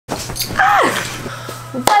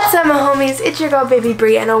What's up, my homies? It's your girl Baby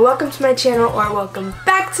Bree, and welcome to my channel, or welcome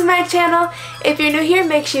back to my channel. If you're new here,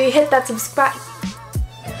 make sure you hit that subscribe.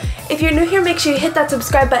 If you're new here, make sure you hit that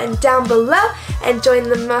subscribe button down below and join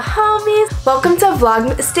the my homies. Welcome to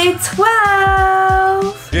Vlogmas Day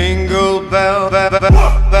 12. Jingle bell.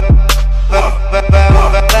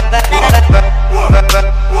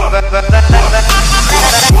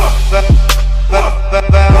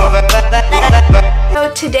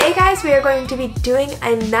 So today, guys, we are going to be doing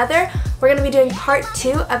part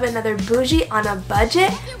 2 of another Boujee on a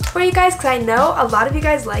Budget for you guys, because I know a lot of you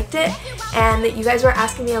guys liked it and you guys were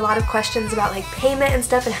asking me a lot of questions about like payment and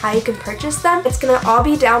stuff and how you can purchase them. It's gonna all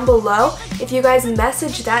be down below. If you guys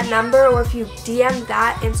message that number or if you DM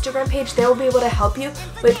that Instagram page, they will be able to help you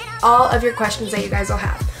with all of your questions that you guys will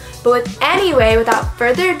have. But anyway, without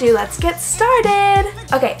further ado, let's get started.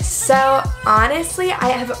 Okay, so honestly, I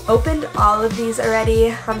have opened all of these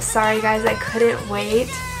already. I'm sorry guys, I couldn't wait,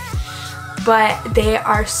 but they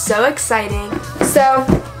are so exciting. So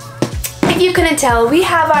if you couldn't tell, we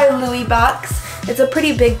have our Louis box. It's a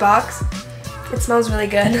pretty big box. It smells really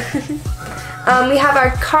good. We have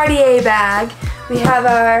our Cartier bag. We have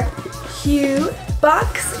our Hue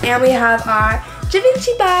box, and we have our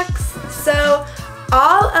Givenchy box. So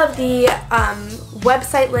all of the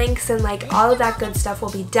website links and like all of that good stuff will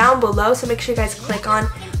be down below, so make sure you guys click on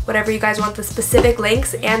whatever you guys want the specific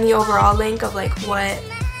links and the overall link of like what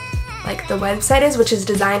like the website is, which is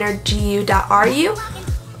designergu.ru.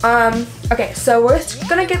 Okay, so we're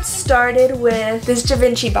gonna get started with this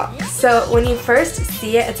Givenchy box. So when you first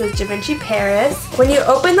see it, it says Givenchy Paris. When you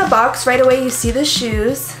open the box, right away you see the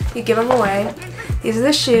shoes. You give them away. These are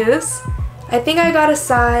the shoes. I think I got a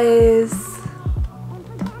size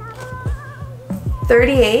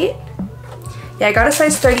 38. Yeah, I got a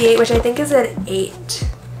size 38, which I think is an 8.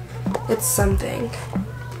 It's something.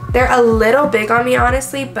 They're a little big on me,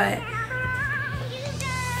 honestly, but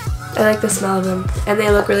I like the smell of them, and they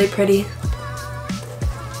look really pretty.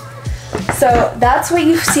 So that's what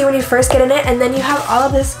you see when you first get in it, and then you have all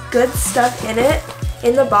of this good stuff in it,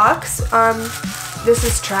 in the box. This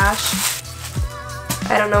is trash.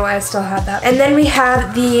 I don't know why I still have that. And then we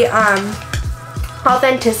have the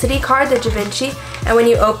authenticity card, the Givenchy, and when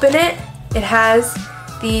you open it, it has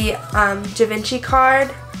the Givenchy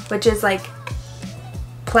card, which is like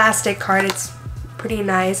plastic card. It's pretty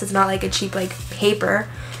nice. It's not like a cheap like paper.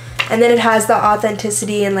 And then it has the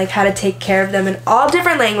authenticity and like how to take care of them in all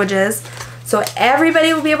different languages, so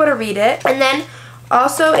everybody will be able to read it. And then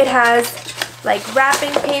also it has like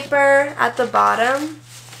wrapping paper at the bottom.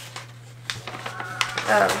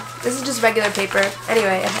 Oh, this is just regular paper.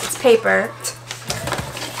 Anyway, it's paper.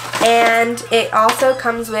 And it also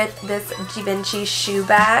comes with this Givenchy shoe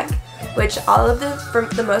bag, which for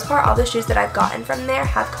the most part, all the shoes that I've gotten from there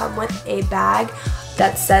have come with a bag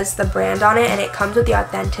that says the brand on it, and it comes with the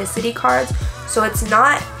authenticity cards. So it's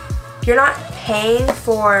not, you're not paying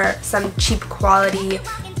for some cheap quality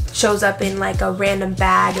shows up in like a random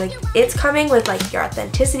bag. Like, it's coming with like your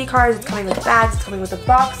authenticity cards, it's coming with bags, it's coming with the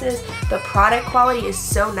boxes. The product quality is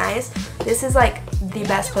so nice. This is like the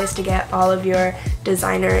best place to get all of your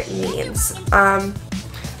designer needs.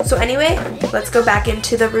 So anyway, let's go back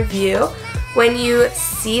into the review. When you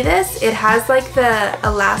see this, it has like the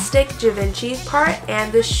elastic Givenchy part,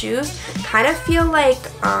 and the shoes kind of feel like,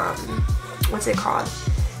 what's it called?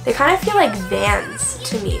 They kind of feel like Vans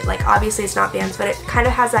to me. Like, obviously it's not Vans, but it kind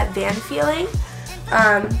of has that Van feeling.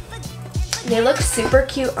 They look super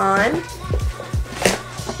cute on.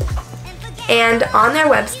 And on their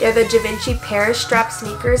website, they're the Givenchy Paris strap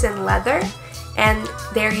sneakers in leather. And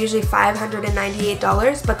they're usually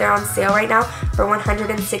 $598, but they're on sale right now for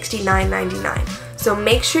 $169.99. So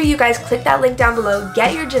make sure you guys click that link down below,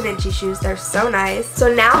 get your Givenchy shoes, they're so nice. So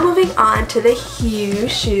now moving on to the Hue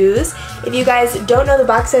shoes. If you guys don't know, the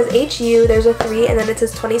box says HU, there's a 3, and then it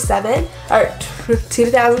says 27, or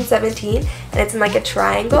 2017, and it's in like a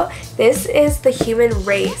triangle. This is the Human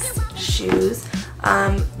Race shoes.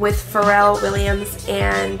 With Pharrell Williams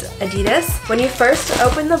and Adidas. When you first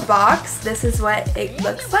open the box, this is what it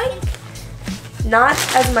looks like. Not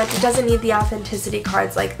as much, it doesn't need the authenticity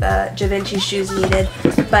cards like the Givenchy shoes needed,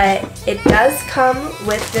 but it does come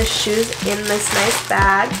with the shoes in this nice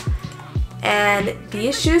bag. And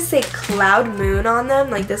these shoes say Cloud Moon on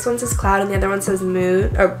them. Like, this one says Cloud and the other one says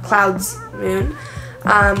Moon, or Clouds Moon.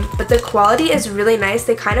 But the quality is really nice.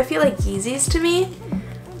 They kind of feel like Yeezys to me.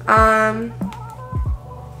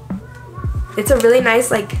 It's a really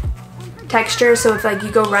nice like texture, so if like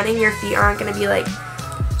you go running, your feet aren't gonna be like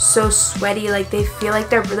so sweaty. Like, they feel like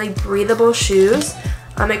they're really breathable shoes.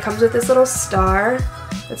 It comes with this little star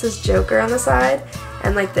that says Joker on the side,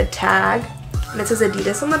 and like the tag. And it says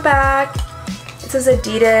Adidas on the back. It says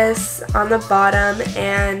Adidas on the bottom,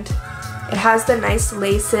 and it has the nice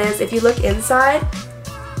laces. If you look inside,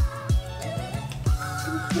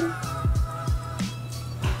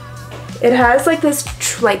 it has like this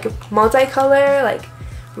like multicolor, like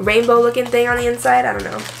rainbow looking thing on the inside. I don't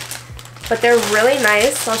know. But they're really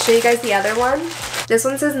nice. I'll show you guys the other one. This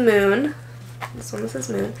one says Moon. This one says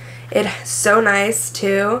Moon. It's so nice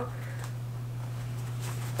too.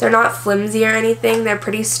 They're not flimsy or anything. They're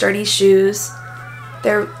pretty sturdy shoes.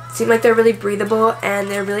 They seem like they're really breathable and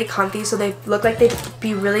they're really comfy, so they look like they'd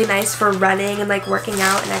be really nice for running and like working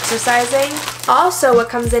out and exercising. Also, what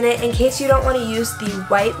comes in it, in case you don't want to use the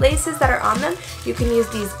white laces that are on them, you can use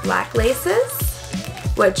these black laces,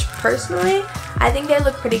 which personally, I think they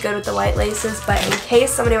look pretty good with the white laces, but in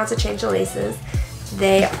case somebody wants to change the laces,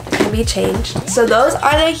 they can be changed. So those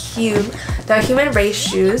are the Human Race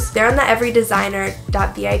shoes. They're on the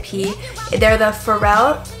everydesigner.vip. They're the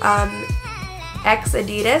Pharrell X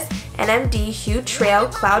Adidas NMD Hue Trail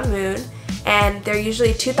Cloud Moon, and they're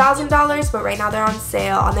usually $2,000, but right now they're on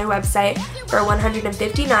sale on their website for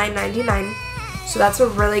 $159.99. So that's a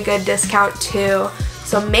really good discount too.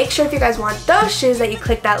 So make sure if you guys want those shoes that you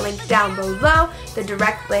click that link down below, the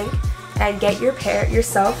direct link, and get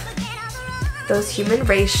yourself those Human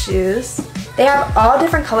Race shoes. They have all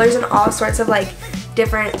different colors and all sorts of like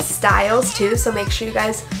different styles too, so make sure you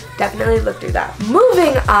guys definitely look through that.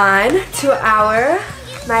 Moving on to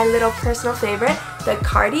my little personal favorite, the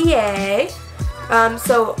Cartier.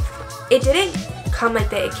 So it didn't come like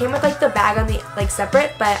that. It came with like the bag on the like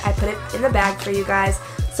separate, but I put it in the bag for you guys.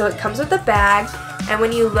 So it comes with the bag, and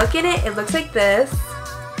when you look in it, it looks like this.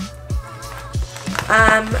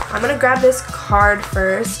 I'm gonna grab this card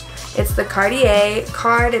first. It's the Cartier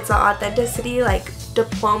card. It's an authenticity like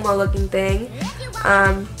diploma looking thing.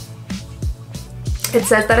 It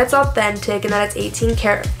says that it's authentic and that it's 18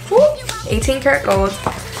 karat gold.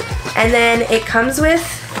 And then it comes with,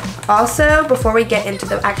 also, before we get into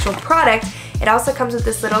the actual product, it also comes with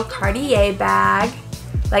this little Cartier bag.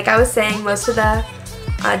 Like I was saying, most of the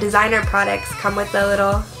designer products come with the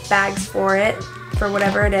little bags for it, for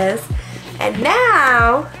whatever it is. And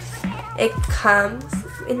now it comes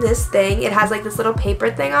in this thing. It has like this little paper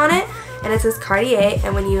thing on it, and it says Cartier,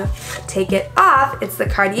 and when you take it off, it's the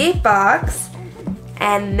Cartier box.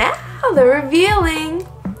 And now the revealing.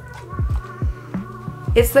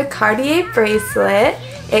 It's the Cartier bracelet.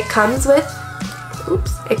 It comes with,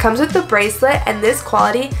 it comes with the bracelet, and this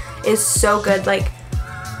quality is so good. Like,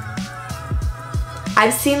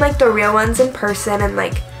 I've seen like the real ones in person, and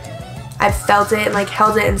like I've felt it and like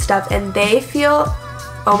held it and stuff, and they feel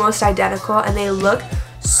almost identical, and they look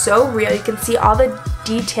so real. You can see all the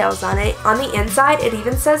details on it. On the inside, it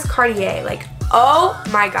even says Cartier. Like, oh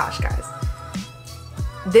my gosh, guys.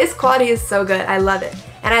 This quality is so good. I love it.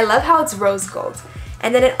 And I love how it's rose gold.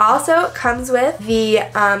 And then it also comes with the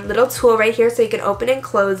little tool right here, so you can open and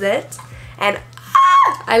close it. And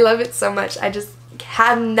I love it so much. I just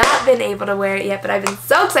have not been able to wear it yet, but I've been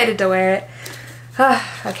so excited to wear it.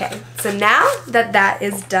 Okay, so now that that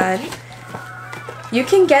is done, you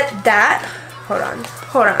can get that. Hold on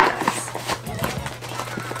guys.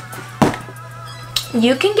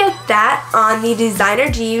 You can get that on the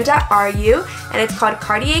designergu.ru, and it's called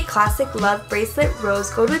Cartier Classic Love Bracelet Rose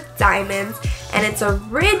Gold with Diamonds, and it's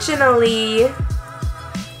originally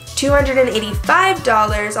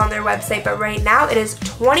 $285 on their website, but right now it is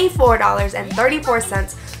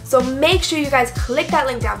 $24.34. So make sure you guys click that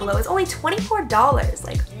link down below. It's only $24.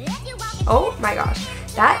 Like, oh my gosh,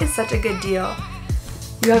 that is such a good deal.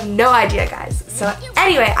 You have no idea, guys. So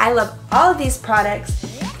anyway, I love all of these products,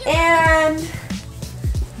 and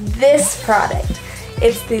this product.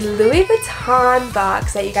 It's the Louis Vuitton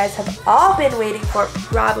box that you guys have all been waiting for,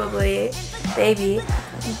 probably, maybe,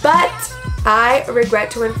 but I regret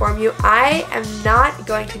to inform you, I am not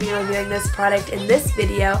going to be reviewing this product in this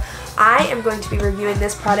video. I am going to be reviewing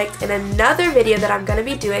this product in another video that I'm going to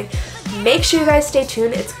be doing. Make sure you guys stay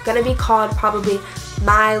tuned. It's going to be called probably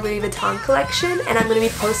my Louis Vuitton collection, and I'm going to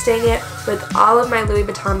be posting it with all of my Louis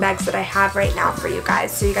Vuitton bags that I have right now for you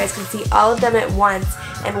guys, so you guys can see all of them at once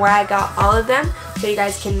and where I got all of them, so you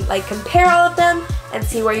guys can like compare all of them and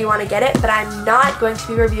see where you want to get it. But I'm not going to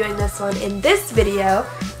be reviewing this one in this video.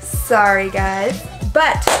 Sorry guys.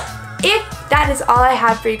 But if that is all I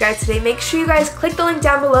have for you guys today, make sure you guys click the link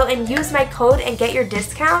down below and use my code and get your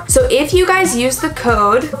discount. So if you guys use the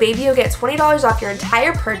code, baby, you'll get $20 off your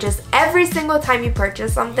entire purchase every single time you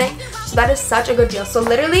purchase something. So that is such a good deal. So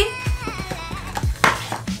literally,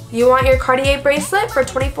 you want your Cartier bracelet for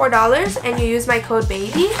 $24 and you use my code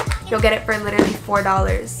BABY, you'll get it for literally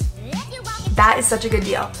 $4. That is such a good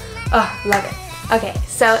deal. Oh, love it. Okay,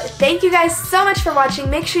 so thank you guys so much for watching.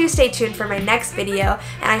 Make sure you stay tuned for my next video,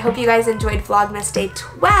 and I hope you guys enjoyed Vlogmas Day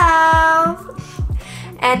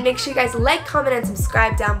 12. And make sure you guys like, comment, and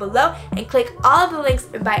subscribe down below, and click all of the links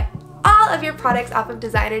and buy all of your products off of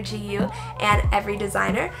Designer GU and every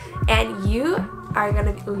designer, and you are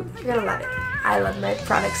gonna you're gonna love it. I love my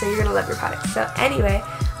products, so you're gonna love your products. So anyway,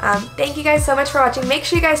 thank you guys so much for watching. Make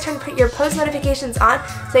sure you guys turn your post notifications on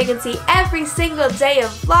so you can see every single day of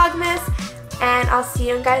Vlogmas. And I'll see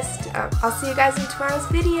you guys in tomorrow's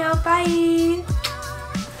video. Bye!